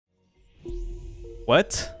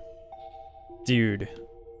What? Dude,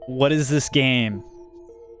 what is this game?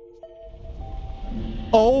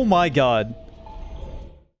 Oh my god.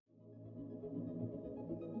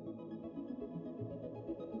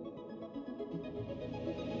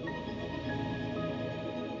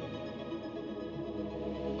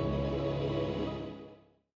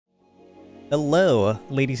 Hello,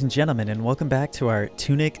 ladies and gentlemen, and welcome back to our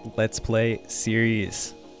Tunic Let's Play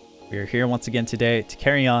series. We are here once again today to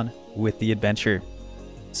carry on with the adventure.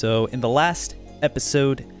 So in the last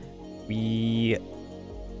episode, we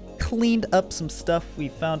cleaned up some stuff. We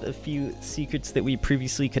found a few secrets that we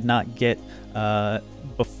previously could not get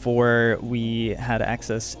before we had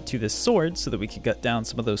access to this sword so that we could cut down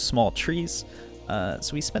some of those small trees.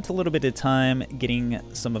 So we spent a little bit of time getting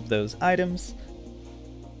some of those items.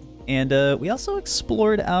 And we also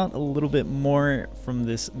explored out a little bit more from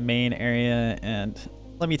this main area, and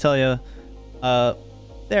let me tell you,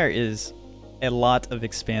 there is a lot of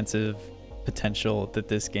expansive potential that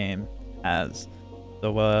this game has.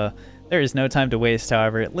 So there is no time to waste,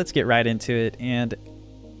 however. Let's get right into it and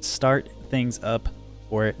start things up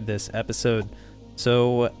for this episode.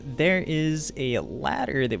 So there is a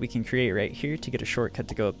ladder that we can create right here to get a shortcut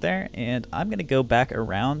to go up there, and I'm going to go back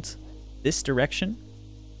around this direction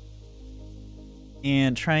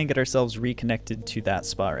and try and get ourselves reconnected to that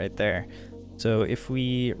spot right there. So if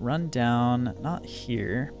we run down, not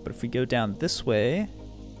here, but if we go down this way,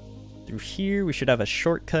 through here, we should have a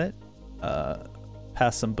shortcut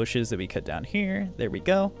past some bushes that we cut down here. There we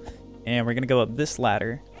go. And we're gonna go up this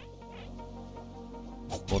ladder.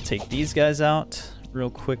 We'll take these guys out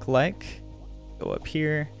real quick like. Go up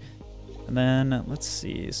here. And then, let's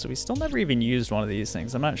see, so we still never even used one of these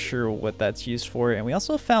things. I'm not sure what that's used for. And we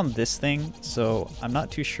also found this thing, so I'm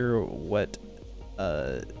not too sure what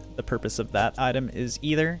the purpose of that item is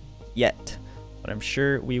either yet. But I'm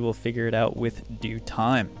sure we will figure it out with due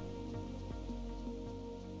time.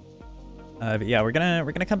 But yeah, we're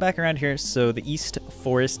gonna come back around here. So the east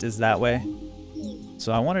forest is that way.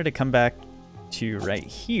 So I wanted to come back to right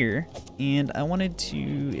here, and I wanted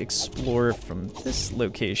to explore from this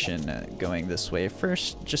location going this way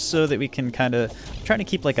first, just so that we can kind of try to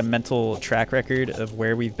keep like a mental track record of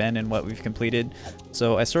where we've been and what we've completed.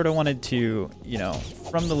 So I sort of wanted to, you know,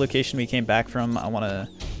 from the location we came back from, I want to,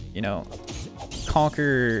 you know,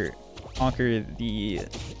 conquer the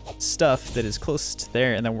stuff that is closest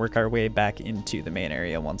there and then work our way back into the main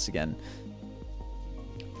area once again.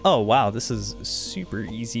 Oh wow, this is super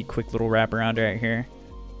easy, quick little wraparound right here.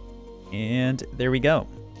 And there we go.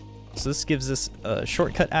 So this gives us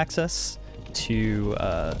shortcut access to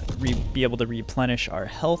be able to replenish our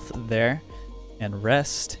health there. And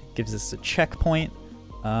rest gives us a checkpoint.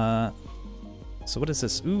 So what is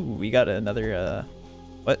this? Ooh, we got another,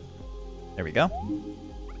 what? There we go.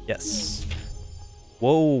 Yes.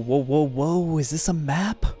 Whoa, whoa, whoa, whoa, is this a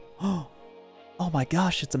map? Oh my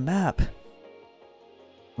gosh, it's a map.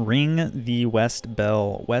 Ring the West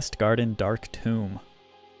Bell, West Garden, Dark Tomb.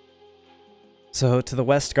 So to the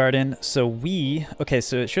West Garden, okay,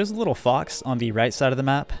 so it shows a little fox on the right side of the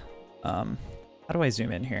map. How do I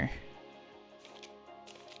zoom in here?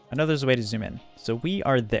 I know there's a way to zoom in. So we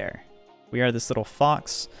are there. We are this little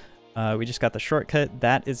fox. We just got the shortcut.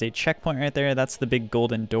 That is a checkpoint right there. That's the big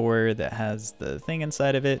golden door that has the thing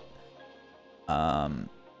inside of it.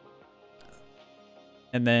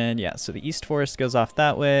 And then, yeah, so the East Forest goes off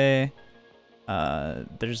that way.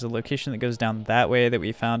 There's a location that goes down that way that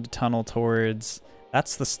we found a tunnel towards.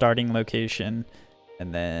 That's the starting location.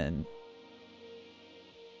 And then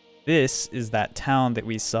this is that town that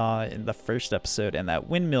we saw in the first episode, and that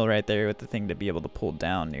windmill right there with the thing to be able to pull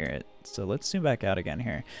down near it. So let's zoom back out again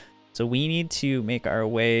here. So we need to make our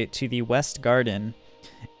way to the West Garden.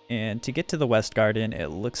 And to get to the West Garden, it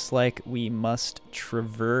looks like we must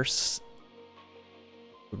traverse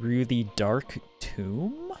through the Dark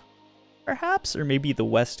Tomb, perhaps? Or maybe the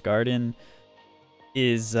West Garden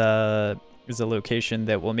is a location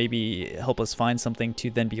that will maybe help us find something to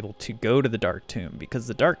then be able to go to the Dark Tomb, because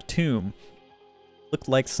the Dark Tomb looked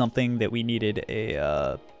like something that we needed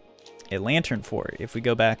a lantern for. If we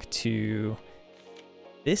go back to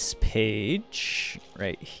this page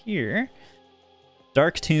right here,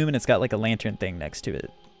 Dark Tomb, and it's got like a lantern thing next to it.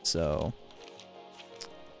 So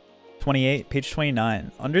 28, page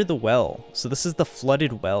 29, under the well. So this is the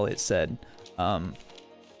flooded well, it said.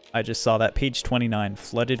 I just saw that, page 29,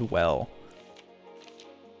 flooded well.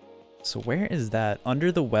 So where is that?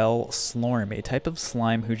 Under the well, Slorm, a type of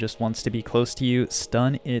slime who just wants to be close to you.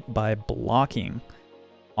 Stun it by blocking.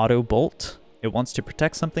 Auto bolt. It wants to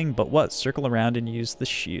protect something, but what? Circle around and use the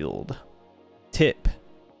shield. Tip.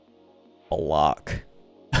 Block.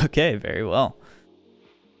 Okay, very well.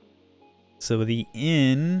 So the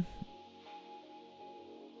inn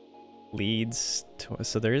leads to,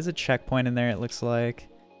 so there is a checkpoint in there, it looks like.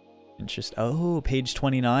 Just, oh, page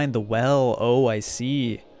 29, the well. Oh, I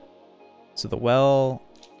see. So the well,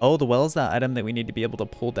 oh, the well is that item that we need to be able to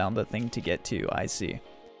pull down the thing to get to. I see.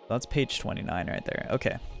 That's page 29 right there.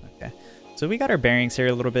 Okay, okay. So we got our bearings here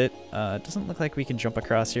a little bit. It doesn't look like we can jump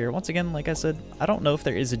across here. Once again, like I said, I don't know if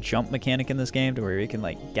there is a jump mechanic in this game to where we can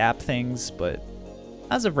like gap things, but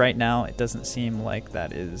as of right now, it doesn't seem like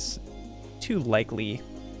that is too likely.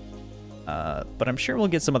 But I'm sure we'll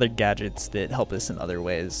get some other gadgets that help us in other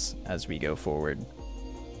ways as we go forward.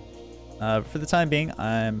 For the time being,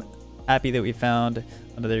 I'm happy that we found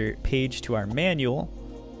another page to our manual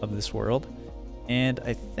of this world. And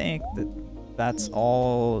I think that that's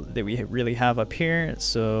all that we really have up here.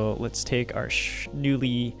 So let's take our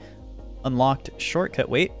newly unlocked shortcut.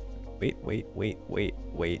 Wait.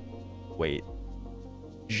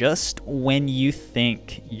 Just when you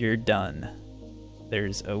think you're done,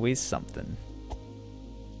 there's always something.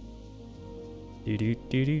 Wait,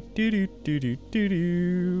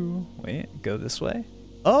 go this way.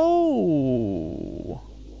 Oh!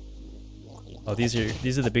 Oh, these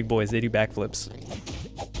are the big boys. They do backflips.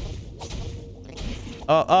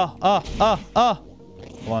 Oh!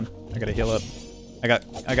 Hold on, I gotta heal up. I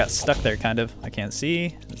got stuck there, kind of. I can't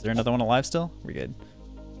see. Is there another one alive still? We're good.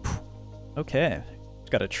 Okay,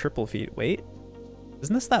 got a triple feat. Wait,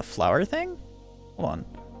 isn't this that flower thing? Hold on.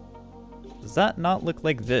 Does that not look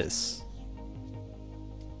like this?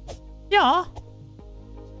 Yeah.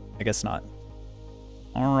 I guess not.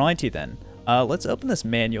 Alrighty then. Let's open this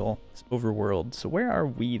manual, this overworld. So where are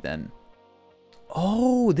we then?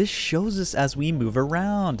 Oh, this shows us as we move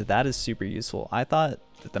around. That is super useful. I thought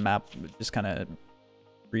that the map just kind of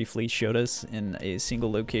briefly showed us in a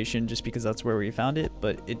single location just because that's where we found it,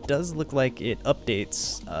 but it does look like it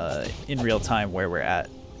updates in real time where we're at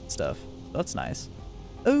and stuff. That's nice.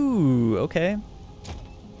 Oh, okay.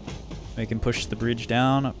 We can push the bridge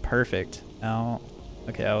down. Perfect. Now,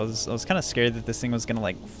 okay, I was kind of scared that this thing was gonna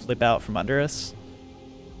like flip out from under us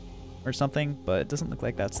or something, but it doesn't look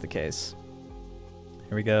like that's the case.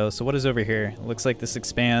 Here we go. So what is over here? It looks like this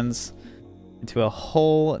expands into a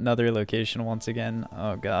whole another location once again.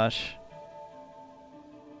 Oh gosh.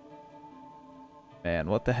 Man,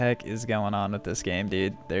 what the heck is going on with this game,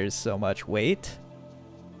 dude? There's so much. Wait.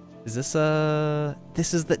 Is this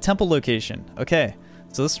this is the temple location. Okay.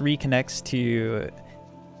 So this reconnects to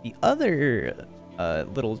the other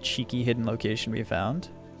little cheeky hidden location we found.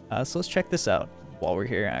 So let's check this out while we're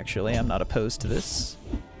here, actually. I'm not opposed to this.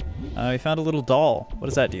 We found a little doll. What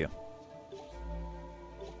does that do?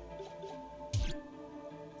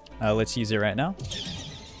 Let's use it right now.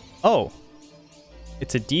 Oh!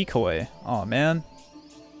 It's a decoy. Oh, man.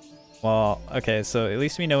 Well, okay, so at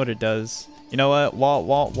least we know what it does. You know what?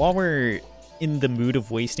 While we're in the mood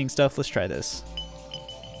of wasting stuff, let's try this.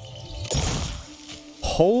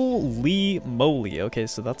 Holy moly. Okay,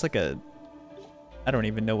 so that's like a... I don't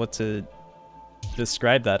even know what to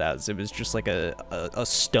describe that as. It was just like a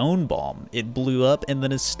stone bomb. It blew up and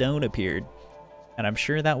then a stone appeared. And I'm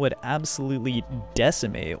sure that would absolutely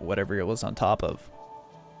decimate whatever it was on top of.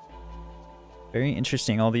 Very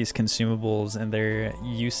interesting, all these consumables and their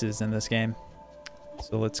uses in this game.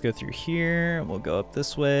 So let's go through here. We'll go up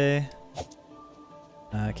this way.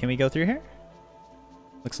 Can we go through here?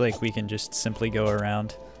 Looks like we can just simply go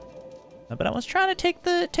around. But I was trying to take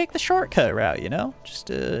the shortcut route, you know? Just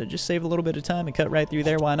save a little bit of time and cut right through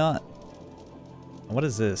there. Why not? What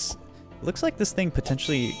is this? It looks like this thing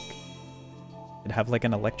potentially could have like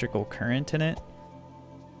an electrical current in it.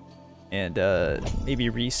 And maybe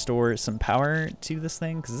restore some power to this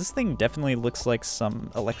thing, because this thing definitely looks like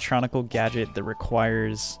some electronical gadget that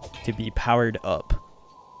requires to be powered up.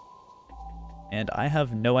 And I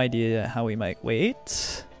have no idea how we might...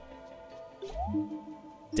 Wait.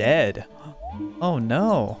 Dead. Oh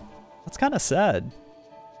no. That's kind of sad.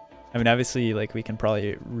 I mean, obviously, like, we can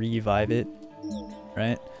probably revive it,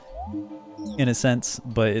 right? In a sense,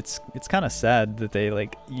 but it's kind of sad that they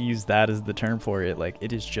like use that as the term for it. Like,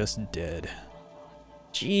 it is just dead.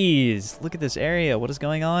 Jeez, look at this area. What is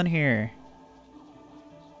going on here?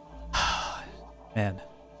 Man.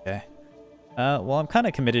 Okay. Well, I'm kind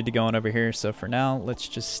of committed to going over here, so for now, let's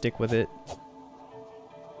just stick with it.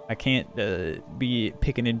 I can't be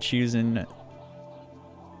picking and choosing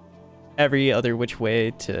every other which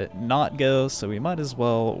way to not go, so we might as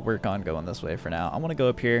well work on going this way for now. I want to go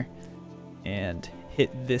up here and hit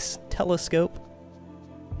this telescope.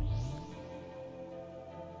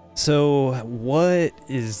 So what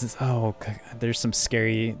is, oh, there's some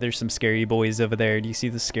scary boys over there. Do you see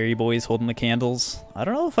the scary boys holding the candles? I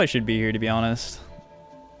don't know if I should be here, to be honest.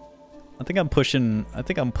 I think I'm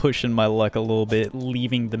pushing my luck a little bit,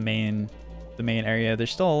 leaving the main area.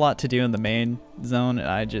 There's still a lot to do in the main zone, and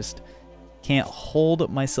I just can't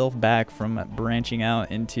hold myself back from branching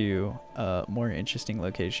out into more interesting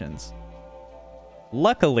locations.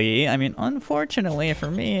 Luckily, I mean, unfortunately for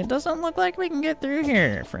me, it doesn't look like we can get through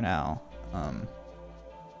here for now.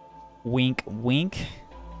 Wink, wink.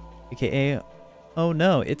 AKA, oh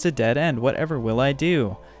no, it's a dead end. Whatever will I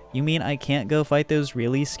do? You mean I can't go fight those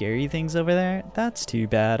really scary things over there? That's too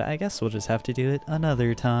bad. I guess we'll just have to do it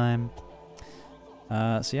another time.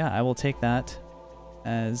 So yeah, I will take that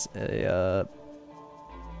as a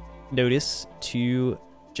notice to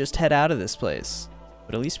just head out of this place.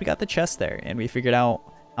 But at least we got the chest there, and we figured out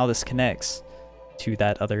how this connects to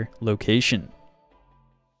that other location.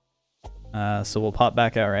 So we'll pop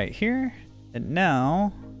back out right here, and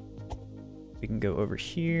now we can go over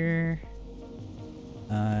here.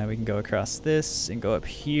 We can go across this and go up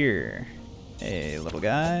here. Hey, little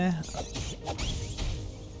guy.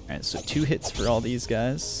 Alright, so 2 hits for all these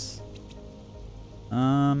guys.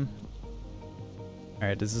 Alright,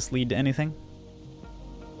 does this lead to anything?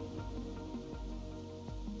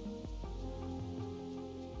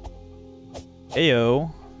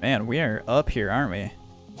 Heyo. Man, we are up here, aren't we?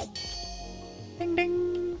 Ding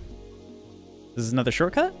ding. This is another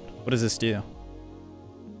shortcut? What does this do?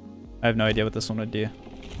 I have no idea what this one would do.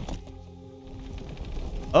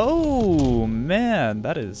 Oh, man,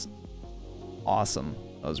 that is awesome.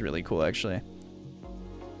 That was really cool, actually.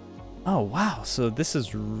 Oh, wow. So this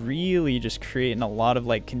is really just creating a lot of,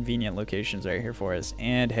 like, convenient locations right here for us.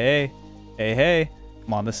 And hey, hey, hey.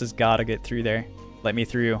 Come on, this has got to get through there. Let me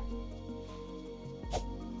through.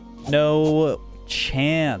 No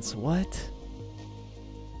chance. What?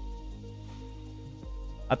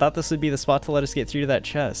 I thought this would be the spot to let us get through to that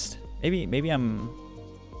chest. Maybe I'm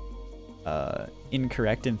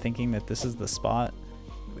incorrect in thinking that this is the spot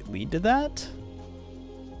that would lead to that.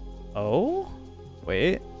 Oh,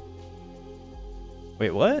 wait,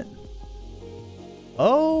 what?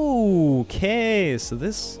 Okay,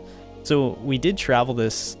 so we did travel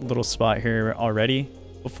this little spot here already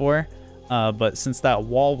before, but since that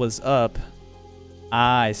wall was up,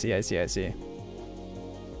 I see.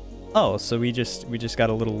 Oh, so we just got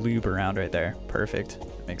a little loop around right there. Perfect.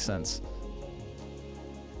 That makes sense.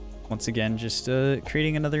 Once again, just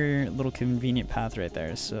creating another little convenient path right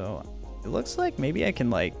there. So it looks like maybe I can,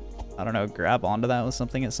 like, I don't know, grab onto that with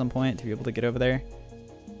something at some point to be able to get over there,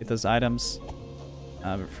 get those items.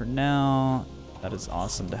 But for now, that is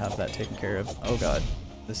awesome to have that taken care of. Oh god,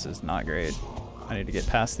 this is not great. I need to get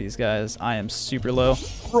past these guys. I am super low.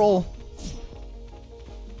 Roll.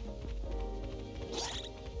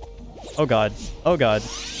 Oh god. Oh god.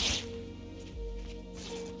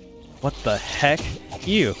 What the heck?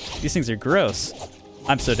 Ew. These things are gross.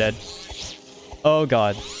 I'm so dead. Oh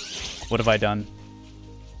god. What have I done?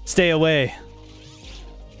 Stay away.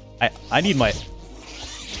 I need my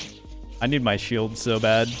shield so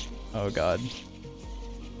bad. Oh god.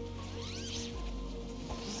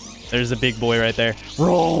 There's a big boy right there.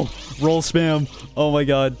 Roll! Roll spam! Oh my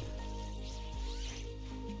god.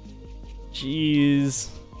 Jeez.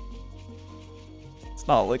 It's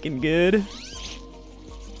not looking good.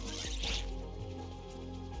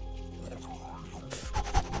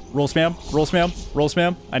 Roll spam, roll spam, roll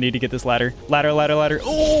spam. I need to get this ladder. Ladder, ladder, ladder.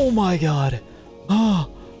 Oh my god.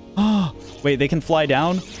 Wait, they can fly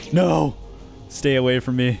down? No. Stay away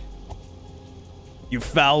from me. You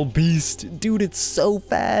foul beast. Dude, it's so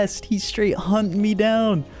fast. He's straight hunting me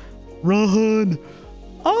down. Run.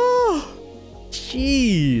 Oh,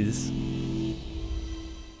 jeez.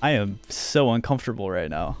 I am so uncomfortable right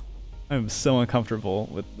now. I'm so uncomfortable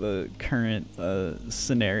with the current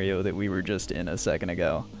scenario that we were just in a second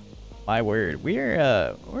ago. My word.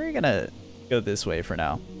 We're gonna go this way for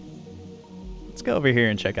now. Let's go over here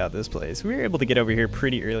and check out this place. We were able to get over here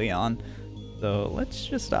pretty early on. So let's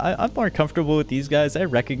just, I'm more comfortable with these guys. I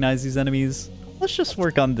recognize these enemies. Let's just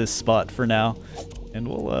work on this spot for now. And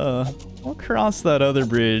we'll cross that other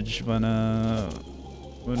bridge when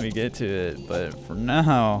we get to it. But for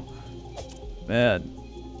now, man,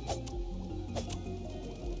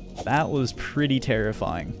 that was pretty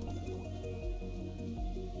terrifying.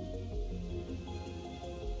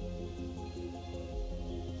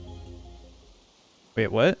 Wait,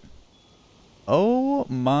 what? Oh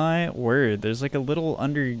my word, there's like a little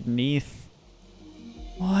underneath.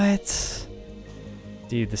 What?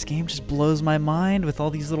 Dude, this game just blows my mind with all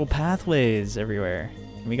these little pathways everywhere.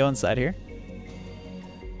 Can we go inside here?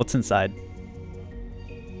 What's inside?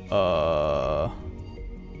 Is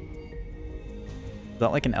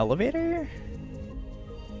that like an elevator?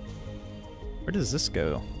 Where does this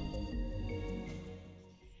go?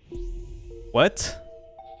 What?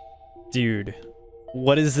 Dude,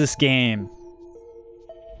 what is this game?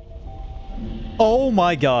 Oh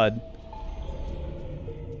my god.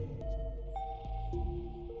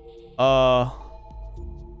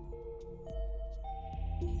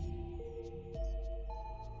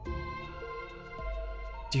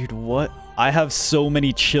 Dude, what? I have so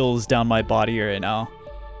many chills down my body right now.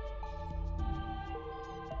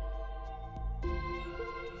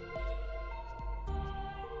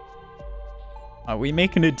 Are we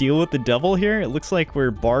making a deal with the devil here? It looks like we're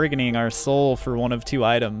bargaining our soul for one of two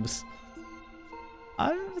items.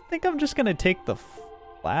 I think I'm just gonna take the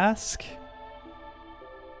flask.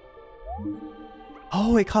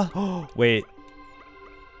 Oh, it cost. Oh, wait.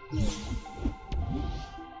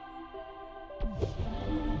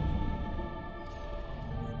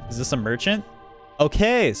 Is this a merchant?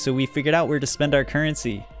 Okay, so we figured out where to spend our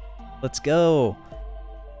currency. Let's go.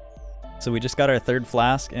 So we just got our third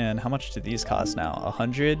flask, and how much do these cost now?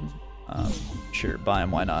 100? Sure, buy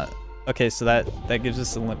them, why not? Okay, so that gives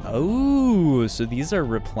us a limit. Oh, so these are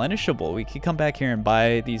replenishable. We could come back here and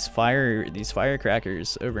buy these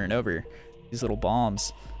firecrackers over and over. These little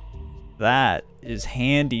bombs. That is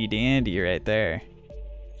handy dandy right there.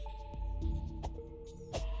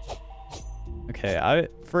 Okay,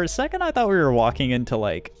 for a second I thought we were walking into,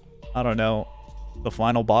 like, I don't know, the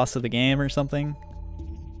final boss of the game or something.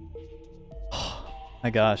 Oh my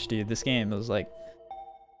gosh, dude, this game was like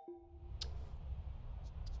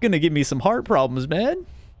gonna give me some heart problems, man.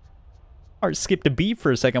 Heart skipped a beat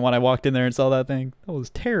for a second when I walked in there and saw that thing. That was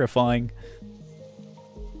terrifying.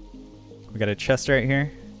 We got a chest right here.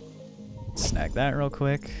 Snag that real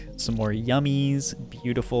quick. Some more yummies.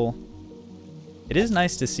 Beautiful. It is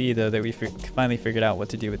nice to see, though, that we finally figured out what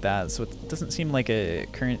to do with that. So it doesn't seem like a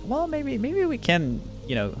current... Well, maybe we can,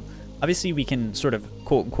 you know... Obviously, we can sort of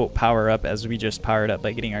quote-unquote power up as we just powered up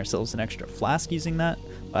by getting ourselves an extra flask using that.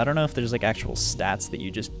 But I don't know if there's, like, actual stats that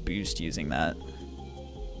you just boost using that.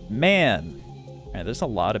 Man! Alright, there's a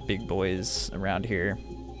lot of big boys around here.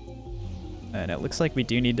 And it looks like we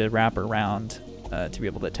do need to wrap around to be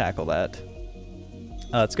able to tackle that.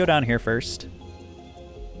 Let's go down here first.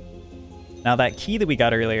 Now that key that we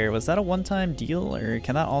got earlier, was that a one-time deal, or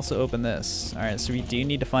can that also open this? Alright, so we do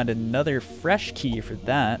need to find another fresh key for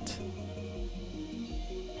that.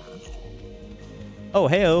 Oh,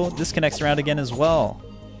 hey-oh, this connects around again as well.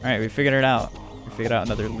 Alright, we figured it out. We figured out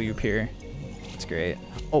another loop here. That's great.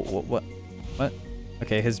 Oh, what?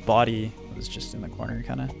 Okay, his body was just in the corner,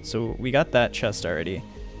 kind of. So we got that chest already.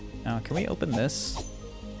 Now, can we open this?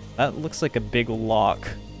 That looks like a big lock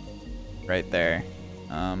right there.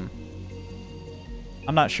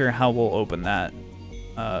 I'm not sure how we'll open that,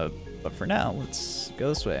 but for now, let's go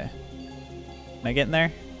this way. Can I get in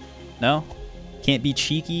there? No? Can't be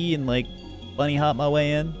cheeky and, like, bunny hop my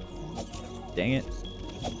way in? Dang it.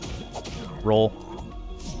 Roll.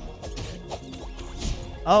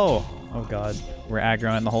 Oh! Oh god. We're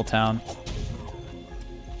aggroing the whole town.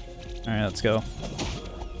 Alright, let's go.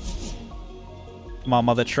 Come on,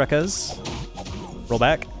 mother truckers. Roll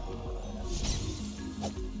back.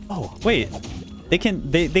 Oh, wait. They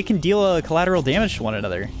can deal collateral damage to one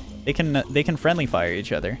another. They can friendly fire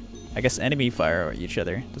each other. I guess enemy fire each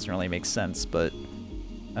other. Doesn't really make sense, but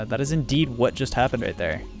that is indeed what just happened right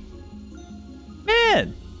there.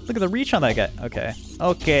 Man, look at the reach on that guy. Okay,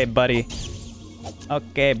 okay, buddy.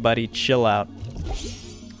 Okay, buddy, chill out.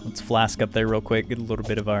 Let's flask up there real quick. Get a little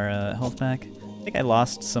bit of our health back. I think I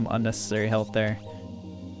lost some unnecessary health there.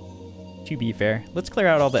 To be fair, let's clear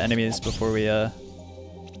out all the enemies before we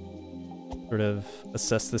sort of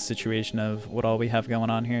assess the situation of what all we have going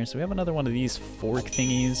on here. So we have another one of these fork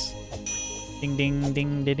thingies. Ding, ding,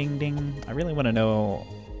 ding, ding, ding, ding. I really want to know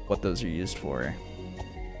what those are used for.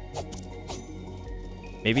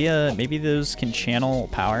 Maybe those can channel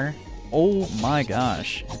power. Oh my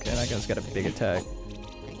gosh. Okay, that guy's got a big attack.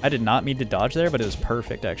 I did not mean to dodge there, but it was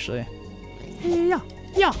perfect, actually. Yeah,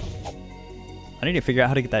 yeah. I need to figure out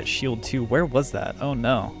how to get that shield, too. Where was that? Oh,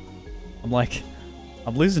 no.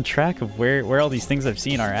 I'm losing track of where all these things I've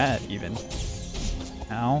seen are at, even.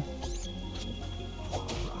 Ow.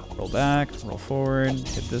 Roll back, roll forward,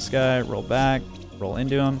 hit this guy, roll back, roll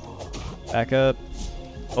into him, back up.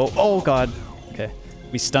 Oh, oh god. Okay.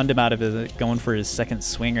 We stunned him out of it, going for his second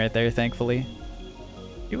swing right there, thankfully.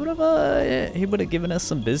 He would have given us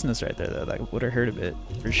some business right there, though. That would have hurt a bit,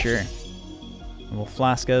 for sure. And we'll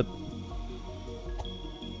flask up.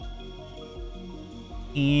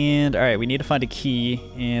 And all right, we need to find a key,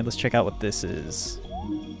 and let's check out what this is.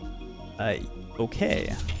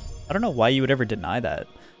 Okay. I don't know why you would ever deny that.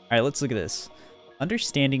 All right, let's look at this.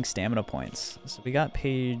 Understanding stamina points. So we got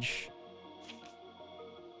page...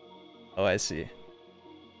 Oh, I see.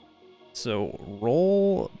 So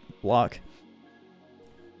roll, block.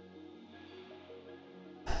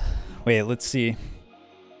 Wait, let's see.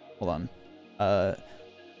 Hold on.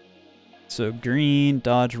 So green,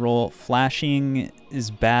 dodge, roll. Flashing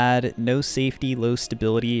is bad. No safety, low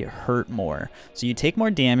stability, hurt more. So you take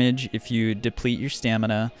more damage if you deplete your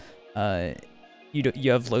stamina.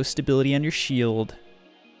 You have low stability on your shield.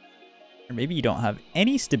 Or maybe you don't have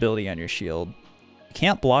any stability on your shield. You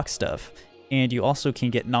can't block stuff. And you also can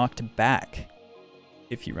get knocked back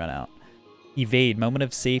if you run out. Evade, moment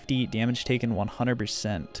of safety, damage taken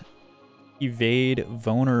 100%. Evade,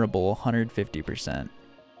 vulnerable, 150%.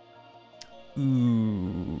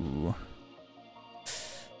 Ooh.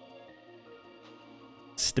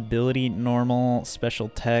 Stability, normal, special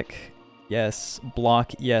tech, yes.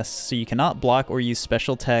 Block, yes. So you cannot block or use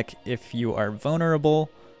special tech if you are vulnerable.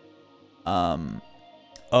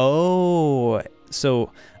 Oh,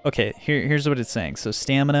 so okay. Here's what it's saying. So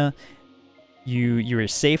stamina, you are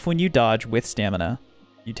safe when you dodge with stamina.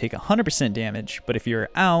 You take 100% damage, but if you're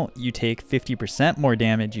out, you take 50% more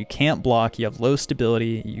damage. You can't block, you have low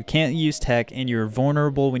stability, you can't use tech, and you're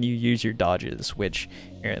vulnerable when you use your dodges, which,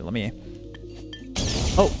 here, let me...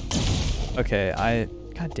 Oh! Okay,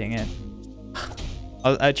 God dang it.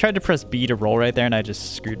 I tried to press B to roll right there, and I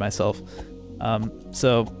just screwed myself.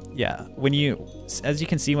 So, yeah, when you... As you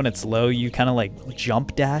can see, when it's low, you kind of like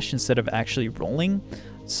jump dash instead of actually rolling.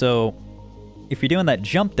 So, if you're doing that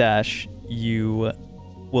jump dash, you...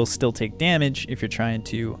 will still take damage if you're trying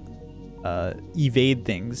to evade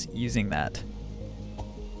things using that,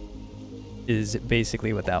 is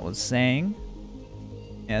basically what that was saying.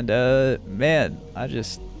 And man,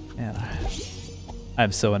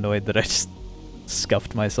 I'm so annoyed that I just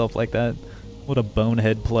scuffed myself like that. What a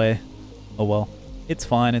bonehead play. Oh well, it's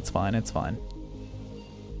fine, it's fine, it's fine.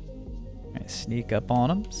 All right, sneak up on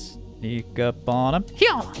him, sneak up on him.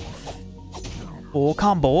 Yeah! Full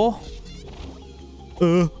combo.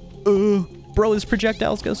 Bro, his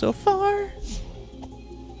projectiles go so far.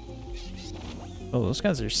 Oh, those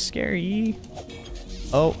guys are scary.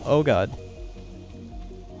 Oh god.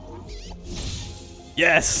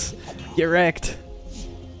 Yes! Get wrecked.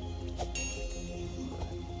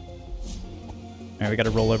 Alright, we gotta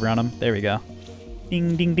roll over on him. There we go.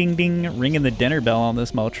 Ding, ding, ding, ding. Ringing the dinner bell on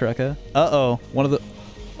this Maltrucka. Uh-oh. One of the...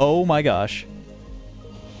 Oh my gosh.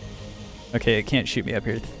 Okay, it can't shoot me up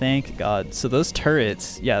here, thank God. So those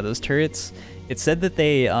turrets, yeah, those turrets, it said that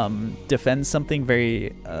they defend something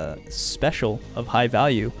very special of high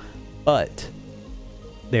value, but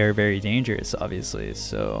they're very dangerous, obviously.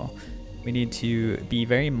 So we need to be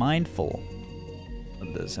very mindful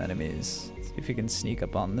of those enemies. Let's see if we can sneak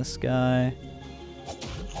up on this guy.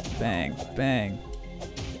 Bang, bang.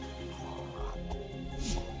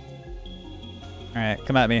 All right,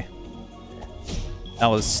 come at me. That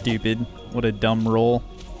was stupid. What a dumb roll.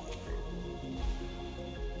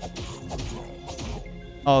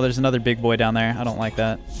 Oh, there's another big boy down there. I don't like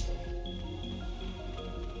that.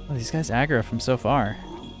 Oh, these guys aggro from so far.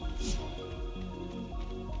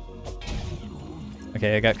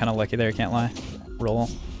 Okay, I got kind of lucky there, can't lie. Roll.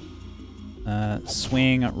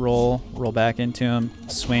 Swing, roll, roll back into him.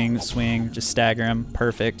 Swing, swing, just stagger him.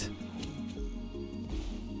 Perfect.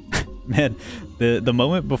 Man, the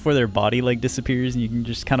moment before their body like disappears and you can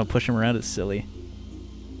just kind of push them around is silly.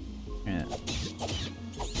 Alright.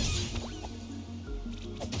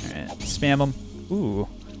 Alright, spam them. Ooh.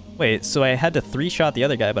 Wait, so I had to 3-shot the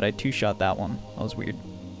other guy, but I 2-shot that one. That was weird.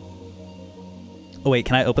 Oh wait,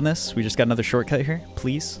 can I open this? We just got another shortcut here,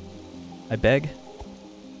 please. I beg.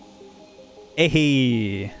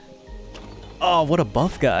 Hey! Oh, what a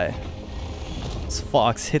buff guy. This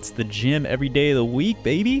fox hits the gym every day of the week,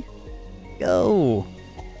 baby. Go!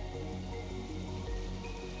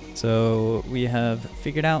 So we have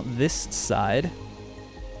figured out this side.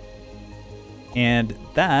 And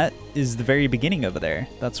that is the very beginning over there.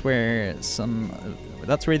 That's where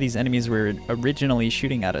these enemies were originally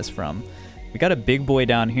shooting at us from. We got a big boy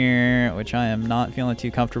down here, which I am not feeling too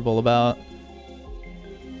comfortable about.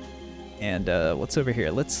 And what's over here?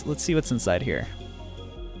 Let's see what's inside here.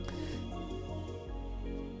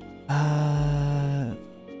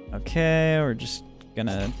 Okay, we're just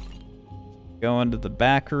gonna go into the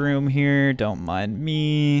back room here. Don't mind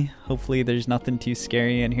me. Hopefully there's nothing too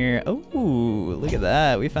scary in here. Oh, look at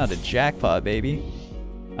that. We found a jackpot, baby.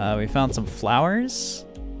 We found some flowers.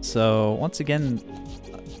 So once again,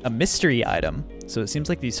 a mystery item. So it seems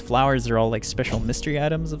like these flowers are all like special mystery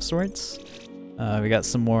items of sorts. We got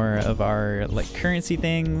some more of our like currency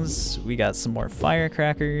things. We got some more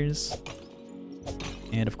firecrackers.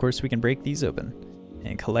 And of course we can break these open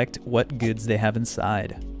and collect what goods they have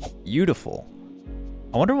inside. Beautiful.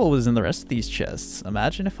 I wonder what was in the rest of these chests.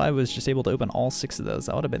 Imagine if I was just able to open all 6 of those.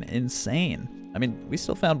 That would have been insane. I mean, we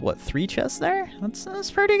still found, what, 3 chests there?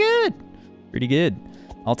 That's pretty good. Pretty good.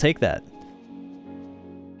 I'll take that.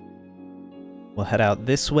 We'll head out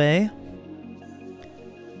this way.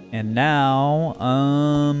 And now,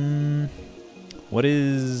 what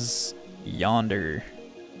is yonder?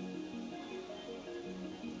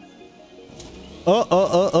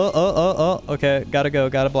 Oh. Okay, gotta go,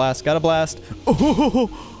 gotta blast.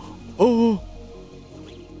 Oh.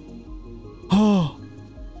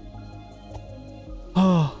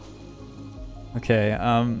 Okay,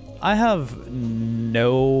 I have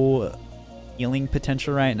no healing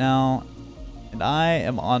potential right now, and I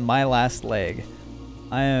am on my last leg.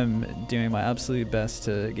 I am doing my absolute best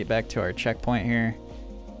to get back to our checkpoint here.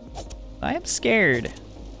 I am scared.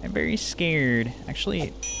 I'm very scared.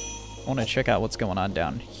 Actually, I want to check out what's going on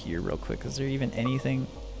down here real quick. Is there even anything?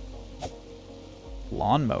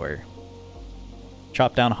 Lawnmower.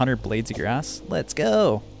 Chop down 100 blades of grass. Let's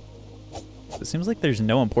go. It seems like there's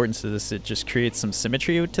no importance to this. It just creates some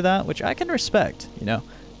symmetry to that, which I can respect, you know.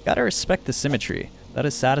 Gotta respect the symmetry. That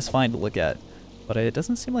is satisfying to look at. But it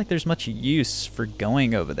doesn't seem like there's much use for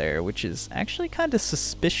going over there, which is actually kind of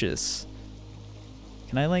suspicious.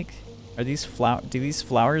 Can I like... do these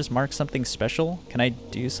flowers mark something special? Can I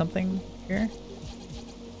do something here?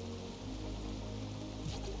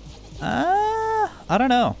 I don't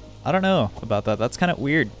know. I don't know about that. That's kind of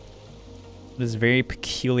weird. It is very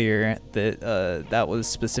peculiar that that was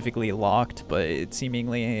specifically locked, but it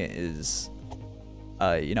seemingly is,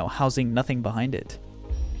 you know, housing nothing behind it.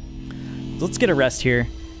 So let's get a rest here.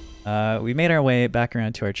 We made our way back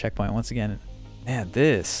around to our checkpoint once again. Man,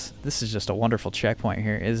 this is just a wonderful checkpoint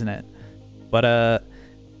here, isn't it? But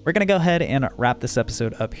we're gonna go ahead and wrap this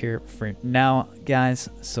episode up here for now, guys.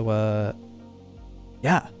 So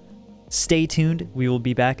yeah, stay tuned. We will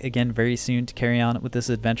be back again very soon to carry on with this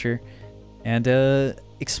adventure and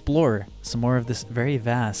explore some more of this very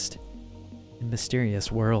vast and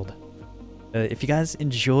mysterious world. If you guys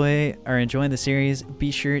are enjoying the series,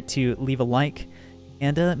 be sure to leave a like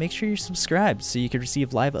and make sure you're subscribed so you can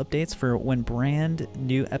receive live updates for when brand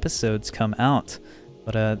new episodes come out.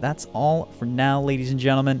 But that's all for now, ladies and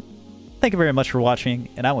gentlemen. Thank you very much for watching,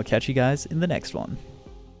 and I will catch you guys in the next one.